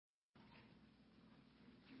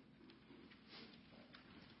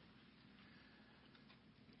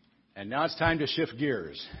And now it's time to shift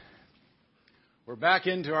gears. We're back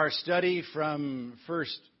into our study from 1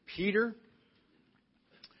 Peter.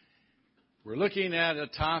 We're looking at a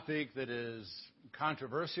topic that is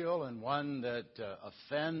controversial and one that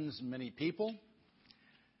offends many people,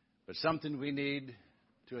 but something we need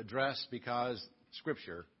to address because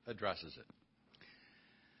Scripture addresses it.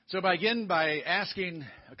 So I begin by asking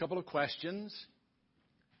a couple of questions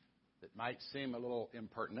that might seem a little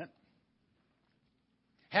impertinent.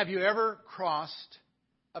 Have you ever crossed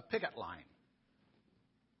a picket line?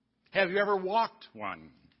 Have you ever walked one?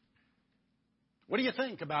 What do you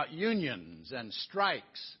think about unions and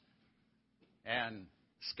strikes and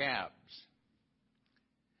scabs?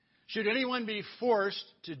 Should anyone be forced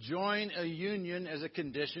to join a union as a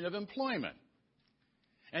condition of employment?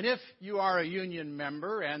 And if you are a union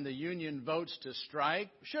member and the union votes to strike,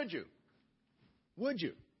 should you? Would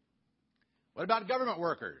you? What about government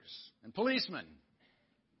workers and policemen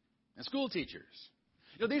and school teachers?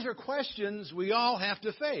 These are questions we all have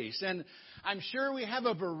to face, and I'm sure we have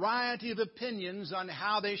a variety of opinions on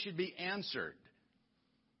how they should be answered.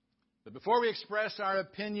 But before we express our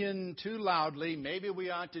opinion too loudly, maybe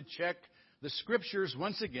we ought to check the Scriptures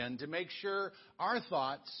once again to make sure our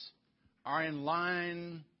thoughts are in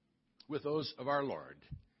line with those of our Lord.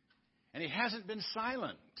 And He hasn't been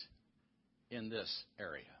silent in this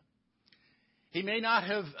area. He may not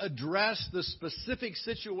have addressed the specific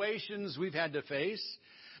situations we've had to face,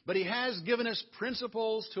 but He has given us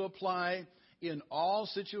principles to apply in all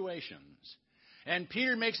situations. And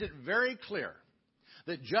Peter makes it very clear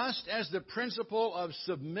that just as the principle of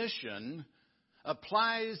submission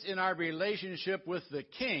applies in our relationship with the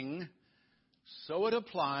king, so it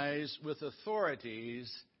applies with authorities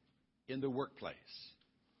in the workplace.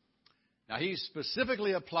 Now, he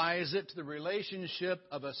specifically applies it to the relationship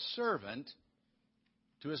of a servant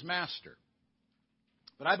to his master.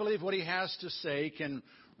 But I believe what he has to say can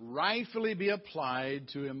rightfully be applied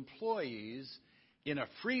to employees in a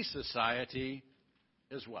free society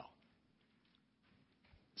as well.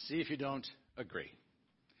 See if you don't agree.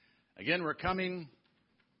 Again, we're coming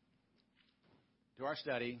to our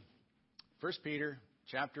study, 1 Peter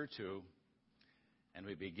chapter 2, and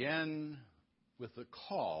we begin with the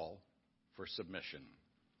call for submission.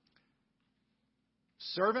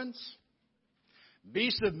 Servants, be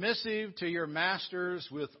submissive to your masters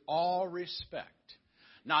with all respect,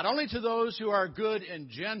 not only to those who are good and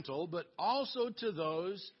gentle, but also to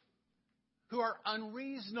those who are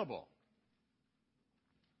unreasonable.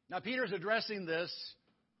 Now, Peter's addressing this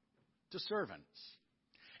to servants.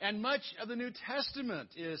 And much of the New Testament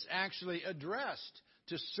is actually addressed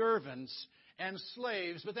to servants and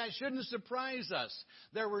slaves, but that shouldn't surprise us.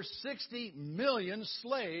 There were 60 million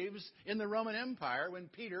slaves in the Roman Empire when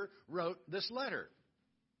Peter wrote this letter.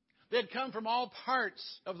 They had come from all parts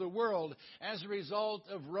of the world as a result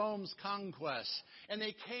of Rome's conquest, and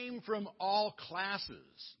they came from all classes.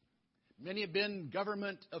 Many had been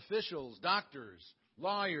government officials, doctors,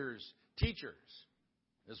 lawyers, teachers,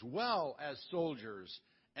 as well as soldiers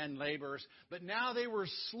and laborers. But now they were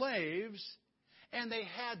slaves, and they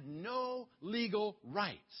had no legal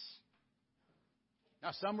rights.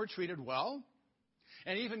 Now, some were treated well,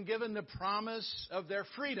 and even given the promise of their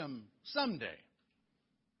freedom someday.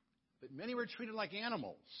 But many were treated like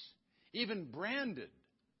animals, even branded,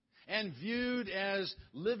 and viewed as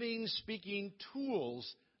living, speaking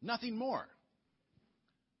tools, nothing more.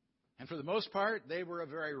 And for the most part, they were a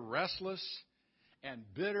very restless and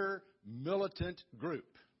bitter, militant group.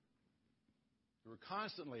 There were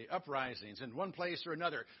constantly uprisings in one place or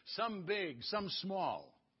another, some big, some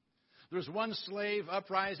small. There was one slave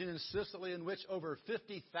uprising in Sicily in which over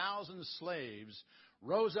 50,000 slaves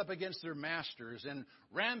rose up against their masters and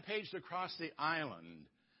rampaged across the island,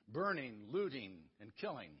 burning, looting, and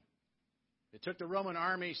killing. It took the Roman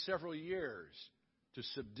army several years to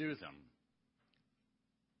subdue them.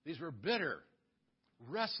 These were bitter,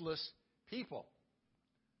 restless people.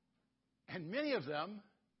 And many of them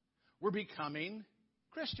were becoming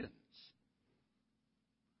Christians.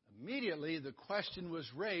 Immediately, the question was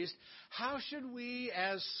raised, how should we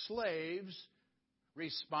as slaves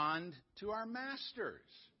respond to our masters?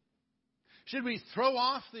 Should we throw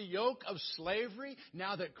off the yoke of slavery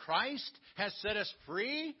now that Christ has set us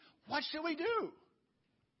free? What should we do?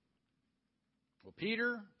 Well,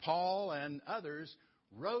 Peter, Paul, and others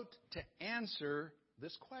wrote to answer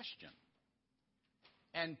this question.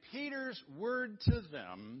 And Peter's word to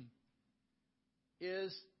them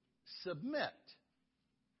is submit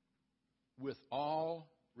with all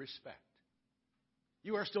respect.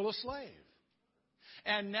 You are still a slave.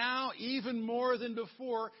 And now, even more than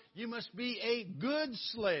before, you must be a good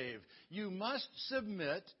slave. You must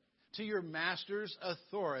submit to your master's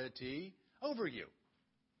authority over you.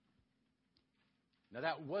 Now,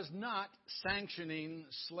 that was not sanctioning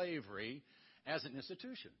slavery as an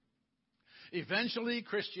institution. Eventually,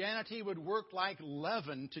 Christianity would work like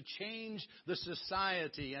leaven to change the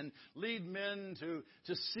society and lead men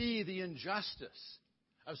to see the injustice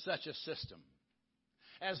of such a system.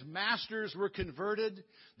 As masters were converted,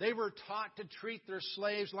 they were taught to treat their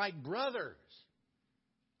slaves like brothers.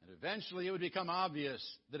 And eventually, it would become obvious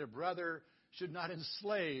that a brother should not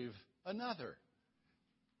enslave another.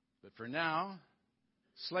 But for now,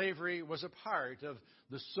 slavery was a part of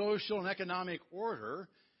the social and economic order,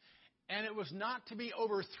 and it was not to be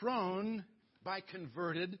overthrown by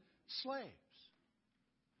converted slaves.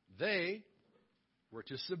 They were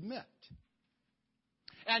to submit.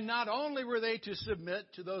 And not only were they to submit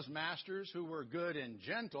to those masters who were good and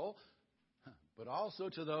gentle, but also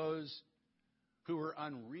to those who were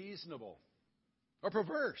unreasonable or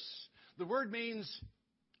perverse. The word means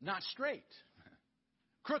not straight,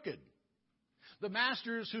 crooked. The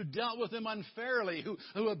masters who dealt with them unfairly,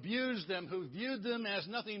 who abused them, who viewed them as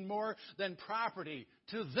nothing more than property.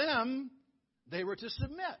 To them, they were to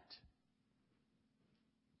submit.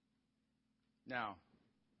 Now,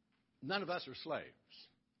 none of us are slaves.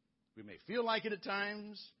 We may feel like it at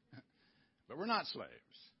times, but we're not slaves.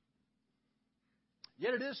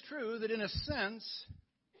 Yet it is true that in a sense,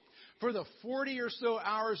 for the 40 or so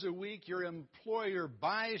hours a week your employer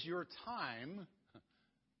buys your time,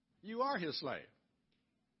 you are his slave.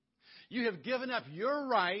 You have given up your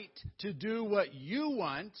right to do what you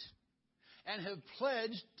want and have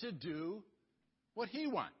pledged to do what he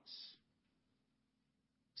wants.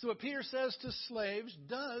 So what Peter says to slaves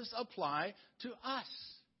does apply to us.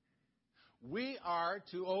 We are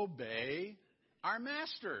to obey our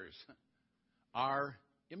masters, our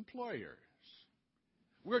employers.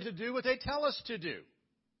 We're to do what they tell us to do,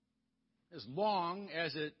 as long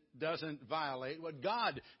as it doesn't violate what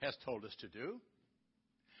God has told us to do.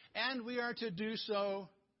 And we are to do so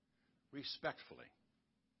respectfully.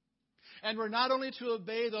 And we're not only to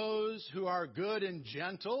obey those who are good and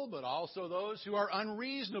gentle, but also those who are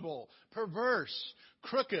unreasonable, perverse,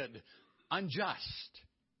 crooked, unjust.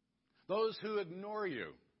 Those who ignore you,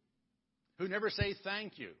 who never say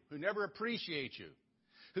thank you, who never appreciate you,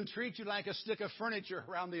 who treat you like a stick of furniture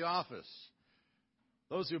around the office.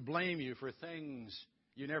 Those who blame you for things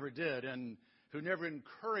you never did and who never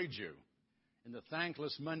encourage you in the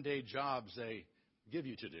thankless Monday jobs they give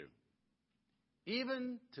you to do.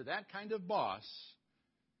 Even to that kind of boss,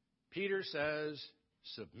 Peter says,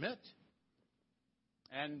 submit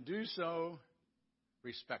and do so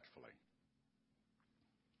respectfully.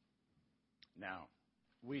 Now,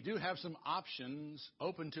 we do have some options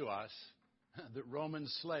open to us that Roman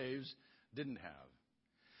slaves didn't have.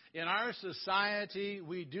 In our society,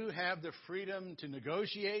 we do have the freedom to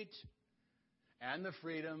negotiate and the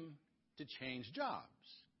freedom to change jobs.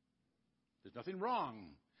 There's nothing wrong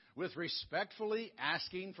with respectfully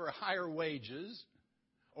asking for higher wages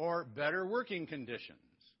or better working conditions.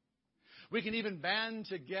 We can even band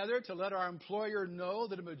together to let our employer know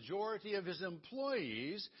that a majority of his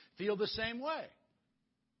employees feel the same way.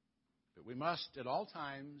 But we must at all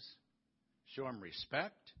times show him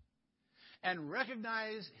respect and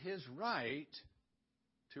recognize his right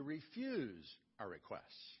to refuse our requests.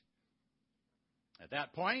 At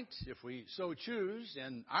that point, if we so choose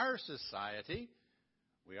in our society,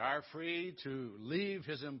 we are free to leave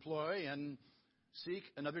his employ and seek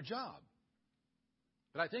another job.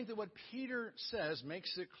 But I think that what Peter says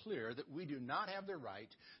makes it clear that we do not have the right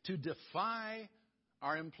to defy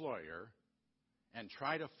our employer and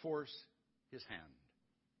try to force his hand.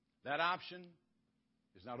 That option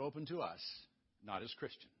is not open to us, not as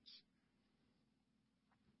Christians.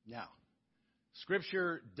 Now,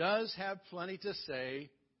 Scripture does have plenty to say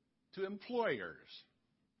to employers.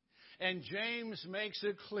 And James makes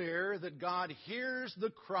it clear that God hears the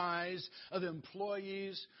cries of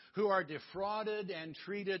employees who are defrauded and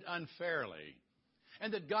treated unfairly,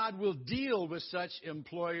 and that God will deal with such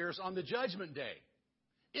employers on the judgment day,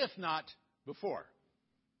 if not before.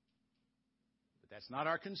 But that's not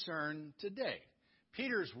our concern today.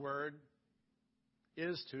 Peter's word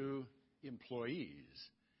is to employees,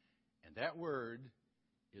 and that word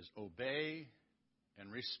is obey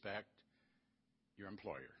and respect your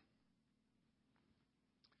employer.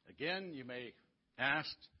 Again, you may ask,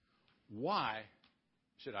 why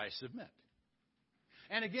should I submit?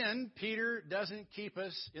 And again, Peter doesn't keep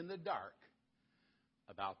us in the dark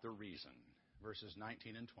about the reason. Verses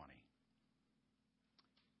 19 and 20.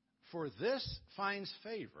 For this finds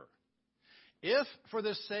favor, if for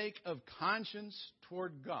the sake of conscience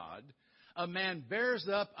toward God, A man bears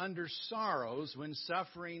up under sorrows when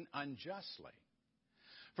suffering unjustly.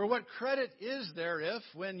 For what credit is there if,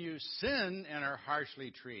 when you sin and are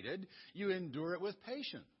harshly treated, you endure it with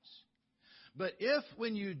patience? But if,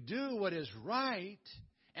 when you do what is right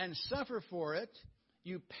and suffer for it,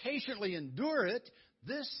 you patiently endure it,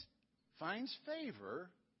 this finds favor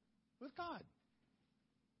with God.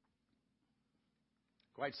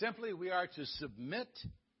 Quite simply, we are to submit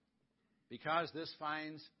because this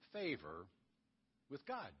finds favor with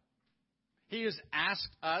God. He has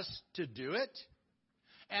asked us to do it,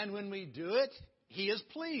 and when we do it, He is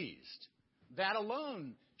pleased. That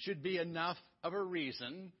alone should be enough of a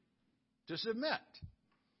reason to submit.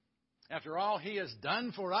 After all He has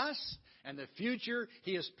done for us, and the future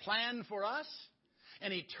He has planned for us,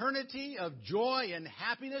 an eternity of joy and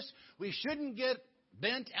happiness, we shouldn't get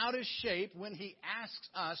bent out of shape when He asks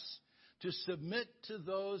us to submit to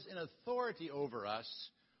those in authority over us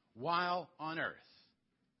while on earth,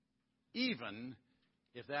 even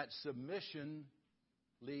if that submission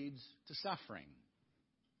leads to suffering.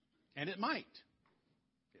 And it might.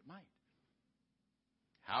 It might.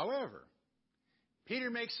 However,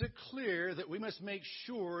 Peter makes it clear that we must make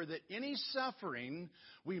sure that any suffering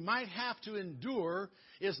we might have to endure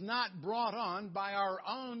is not brought on by our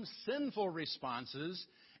own sinful responses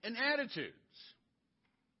and attitudes.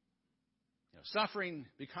 Suffering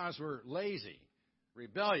because we're lazy,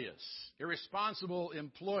 rebellious, irresponsible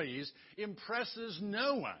employees impresses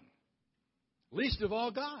no one, least of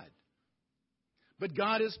all God. But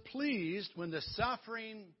God is pleased when the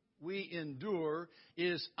suffering we endure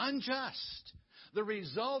is unjust, the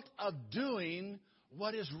result of doing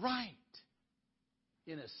what is right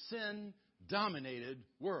in a sin-dominated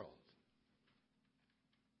world.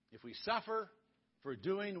 If we suffer for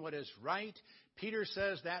doing what is right, Peter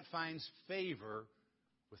says that finds favor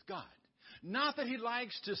with God. Not that He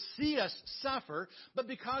likes to see us suffer, but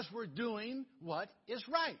because we're doing what is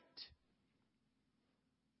right.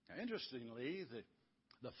 Now, interestingly,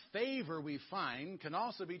 the favor we find can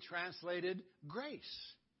also be translated grace.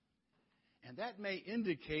 And that may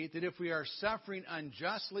indicate that if we are suffering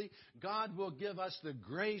unjustly, God will give us the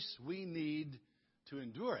grace we need to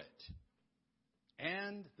endure it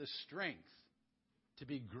and the strength to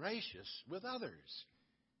be gracious with others,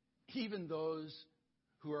 even those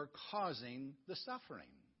who are causing the suffering.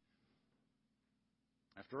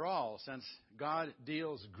 After all, since God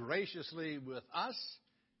deals graciously with us,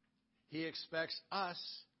 He expects us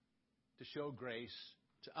to show grace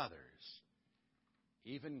to others,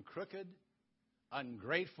 even crooked,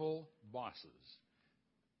 ungrateful bosses,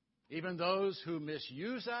 even those who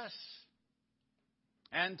misuse us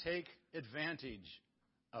and take advantage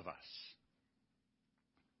of us.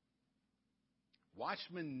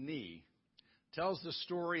 Watchman Nee tells the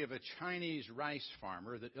story of a Chinese rice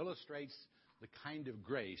farmer that illustrates the kind of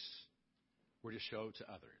grace we're to show to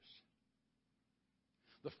others.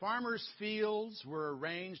 The farmer's fields were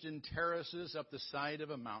arranged in terraces up the side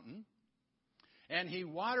of a mountain, and he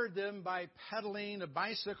watered them by pedaling a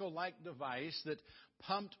bicycle-like device that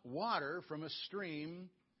pumped water from a stream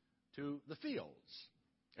to the fields.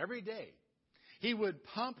 Every day, he would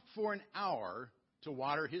pump for an hour to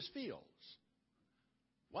water his fields.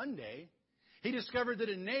 One day, he discovered that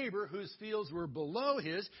a neighbor whose fields were below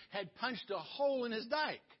his had punched a hole in his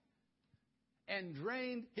dike and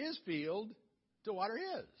drained his field to water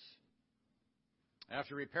his.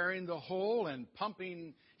 After repairing the hole and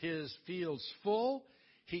pumping his fields full,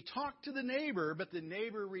 he talked to the neighbor, but the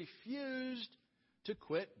neighbor refused to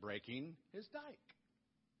quit breaking his dike.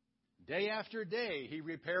 Day after day, he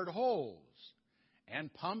repaired holes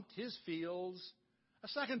and pumped his fields a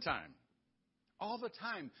second time, all the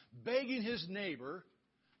time begging his neighbor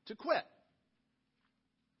to quit.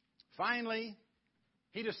 Finally,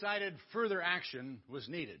 he decided further action was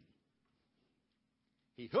needed.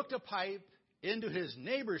 He hooked a pipe into his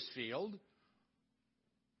neighbor's field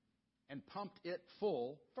and pumped it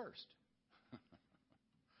full first.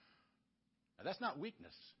 Now, that's not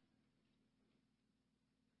weakness.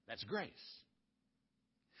 That's grace.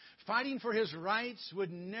 Fighting for his rights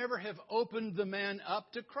would never have opened the man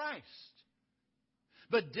up to Christ.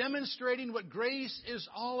 But demonstrating what grace is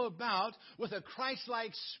all about with a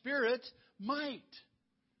Christ-like spirit might.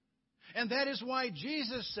 And that is why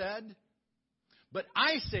Jesus said, "But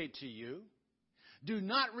I say to you, do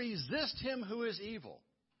not resist him who is evil.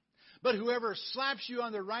 But whoever slaps you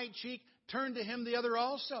on the right cheek, turn to him the other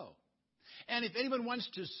also. And if anyone wants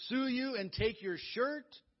to sue you and take your shirt,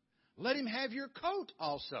 let him have your coat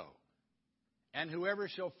also. And whoever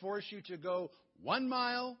shall force you to go 1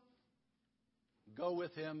 mile, go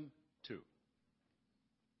with him 2.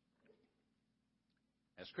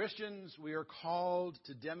 As Christians, we are called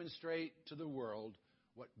to demonstrate to the world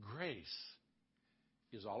what grace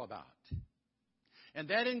is all about. And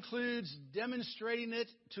that includes demonstrating it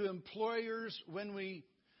to employers when we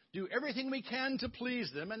do everything we can to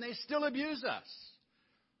please them and they still abuse us.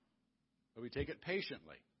 But we take it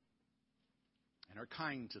patiently and are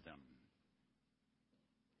kind to them.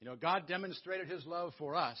 You know, God demonstrated His love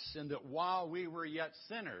for us in that while we were yet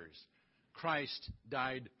sinners, Christ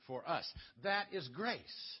died for us. That is grace.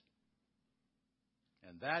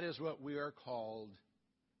 And that is what we are called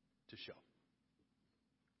to show.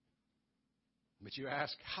 But you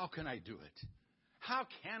ask, how can I do it? How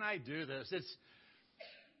can I do this? It's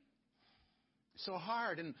so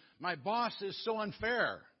hard, and my boss is so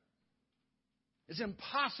unfair. It's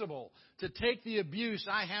impossible to take the abuse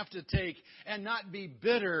I have to take and not be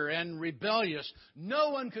bitter and rebellious.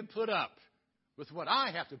 No one could put up with what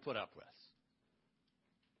I have to put up with.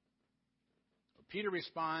 Peter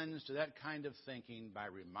responds to that kind of thinking by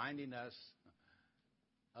reminding us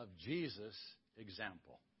of Jesus'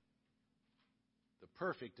 example, the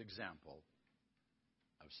perfect example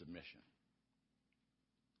of submission.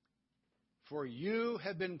 For you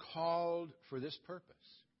have been called for this purpose,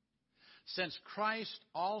 since Christ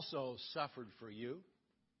also suffered for you,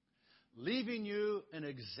 leaving you an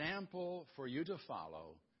example for you to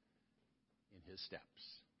follow in His steps.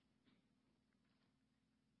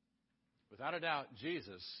 Without a doubt,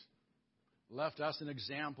 Jesus left us an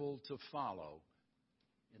example to follow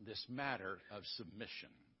in this matter of submission.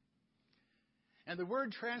 And the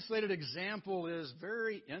word translated example is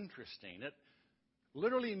very interesting. It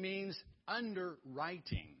literally means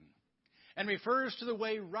underwriting and refers to the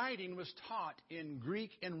way writing was taught in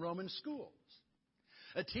Greek and Roman schools.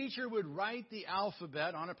 A teacher would write the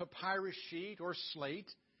alphabet on a papyrus sheet or slate,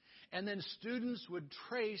 and then students would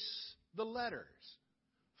trace the letters,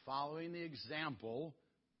 following the example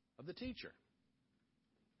of the teacher.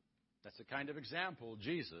 That's the kind of example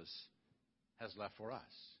Jesus has left for us.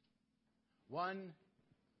 One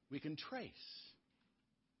we can trace.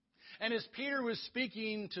 And as Peter was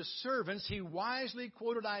speaking to servants, he wisely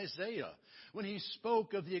quoted Isaiah when he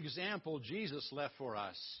spoke of the example Jesus left for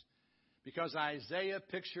us, because Isaiah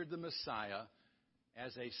pictured the Messiah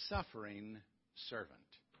as a suffering servant.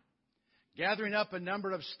 Gathering up a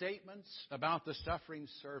number of statements about the suffering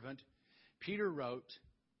servant, Peter wrote,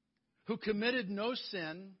 "Who committed no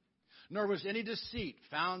sin, nor was any deceit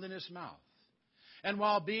found in his mouth. And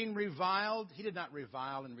while being reviled, he did not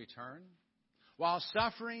revile in return. While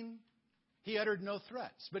suffering, he uttered no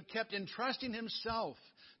threats, but kept entrusting himself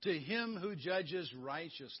to Him who judges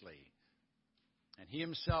righteously. And He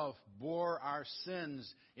Himself bore our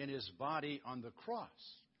sins in His body on the cross,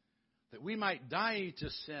 that we might die to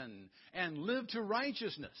sin and live to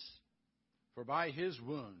righteousness. For by His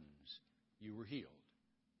wounds you were healed.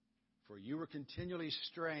 For you were continually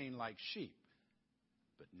straying like sheep,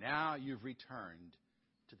 but now you've returned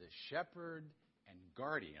to the shepherd and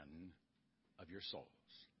guardian of your souls."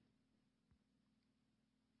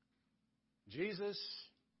 Jesus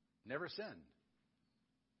never sinned,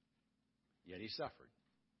 yet He suffered.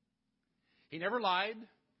 He never lied,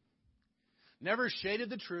 never shaded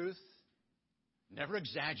the truth, never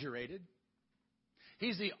exaggerated.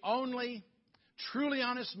 He's the only truly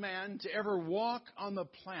honest man to ever walk on the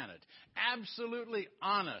planet, absolutely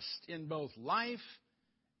honest in both life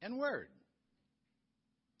and word.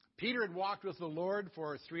 Peter had walked with the Lord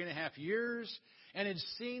for 3.5 years and had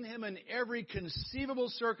seen Him in every conceivable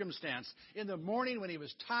circumstance. In the morning when he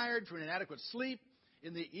was tired from inadequate sleep,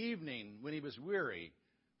 in the evening when he was weary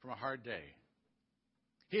from a hard day.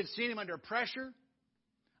 He had seen Him under pressure,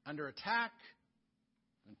 under attack,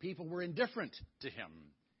 when people were indifferent to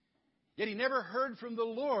Him. Yet He never heard from the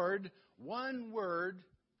Lord one word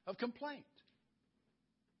of complaint.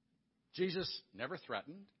 Jesus never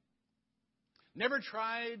threatened, never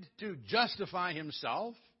tried to justify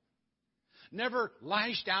Himself, never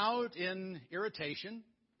lashed out in irritation.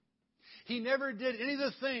 He never did any of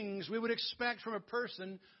the things we would expect from a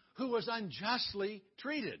person who was unjustly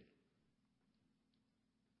treated.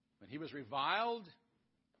 When He was reviled,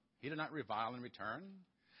 He did not revile in return.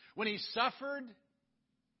 When He suffered,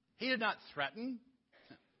 He did not threaten.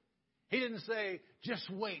 He didn't say, "Just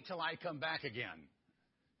wait till I come back again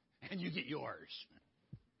and you get yours."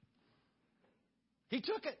 He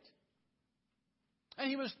took it. And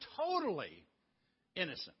He was totally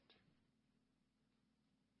innocent.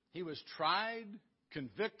 He was tried,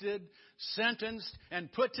 convicted, sentenced,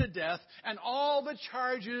 and put to death, and all the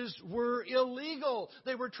charges were illegal.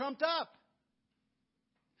 They were trumped up.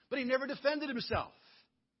 But He never defended Himself.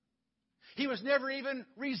 He was never even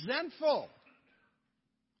resentful.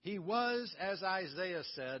 He was, as Isaiah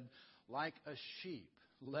said, like a sheep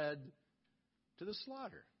led to the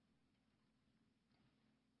slaughter.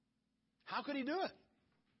 How could he do it?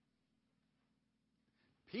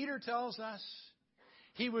 Peter tells us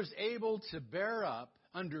he was able to bear up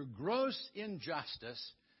under gross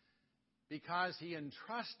injustice because he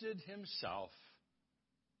entrusted himself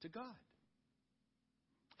to God.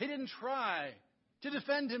 He didn't try to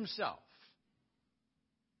defend himself.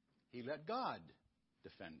 He let God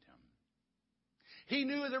defend him. He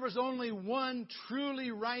knew there was only one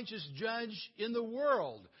truly righteous judge in the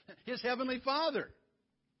world, his heavenly Father.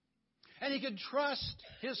 And he could trust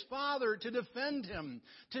his Father to defend him,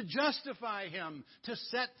 to justify him, to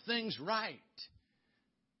set things right.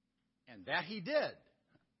 And that he did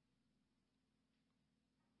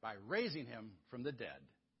by raising him from the dead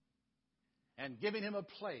and giving him a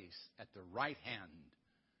place at the right hand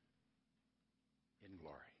in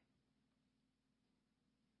glory.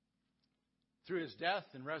 Through his death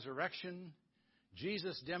and resurrection,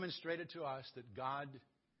 Jesus demonstrated to us that God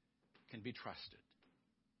can be trusted.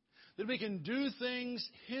 That we can do things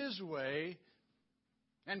his way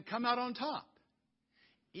and come out on top,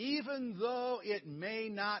 even though it may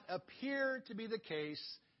not appear to be the case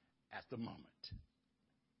at the moment.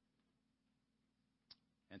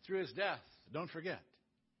 And through his death, don't forget,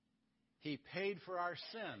 he paid for our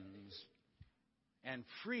sins and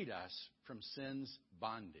freed us from sin's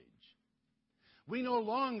bondage. We no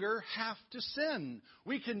longer have to sin.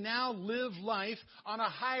 We can now live life on a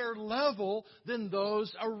higher level than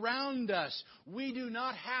those around us. We do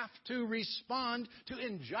not have to respond to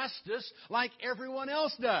injustice like everyone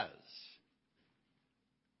else does.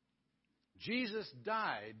 Jesus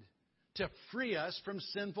died to free us from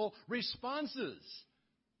sinful responses.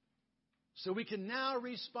 So we can now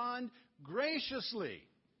respond graciously,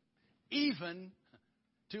 even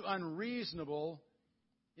to unreasonable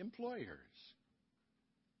employers.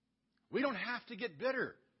 We don't have to get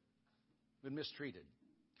bitter when mistreated.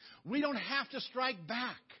 We don't have to strike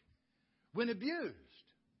back when abused.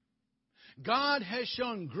 God has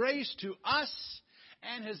shown grace to us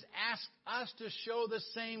and has asked us to show the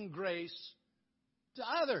same grace to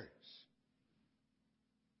others.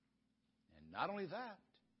 And not only that,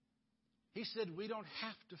 he said we don't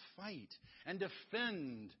have to fight and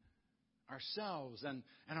defend ourselves and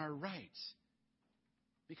our rights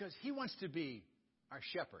because he wants to be our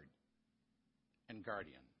shepherd and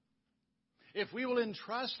guardian. If we will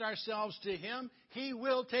entrust ourselves to him, he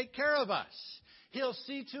will take care of us. He'll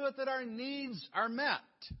see to it that our needs are met.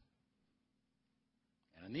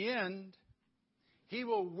 And in the end, he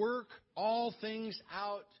will work all things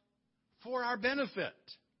out for our benefit.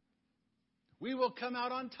 We will come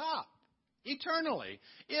out on top eternally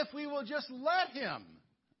if we will just let him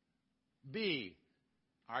be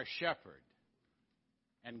our shepherd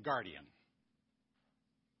and guardian.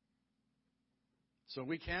 So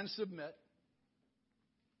we can submit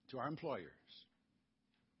to our employers.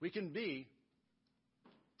 We can be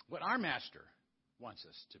what our master wants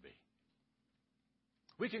us to be.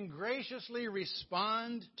 We can graciously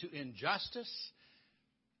respond to injustice,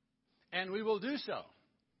 and we will do so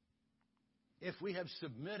if we have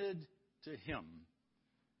submitted to him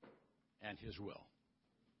and his will.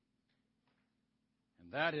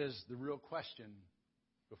 And that is the real question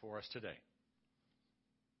before us today.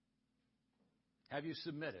 Have you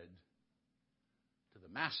submitted to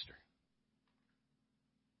the Master?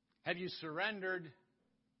 Have you surrendered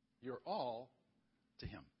your all to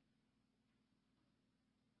him?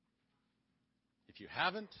 If you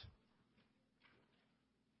haven't,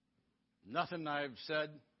 nothing I've said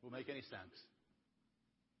will make any sense.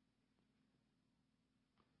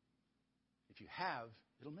 If you have,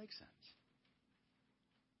 it'll make sense.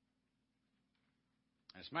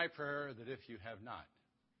 And it's my prayer that if you have not,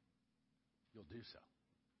 you'll do so.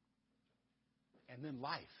 And then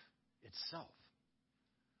life itself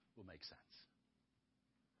will make sense.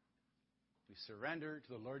 We surrender to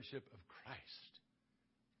the Lordship of Christ.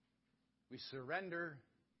 We surrender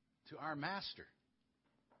to our Master.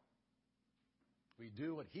 We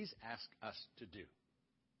do what he's asked us to do,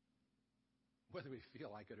 whether we feel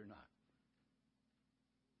like it or not.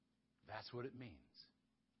 That's what it means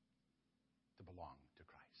to belong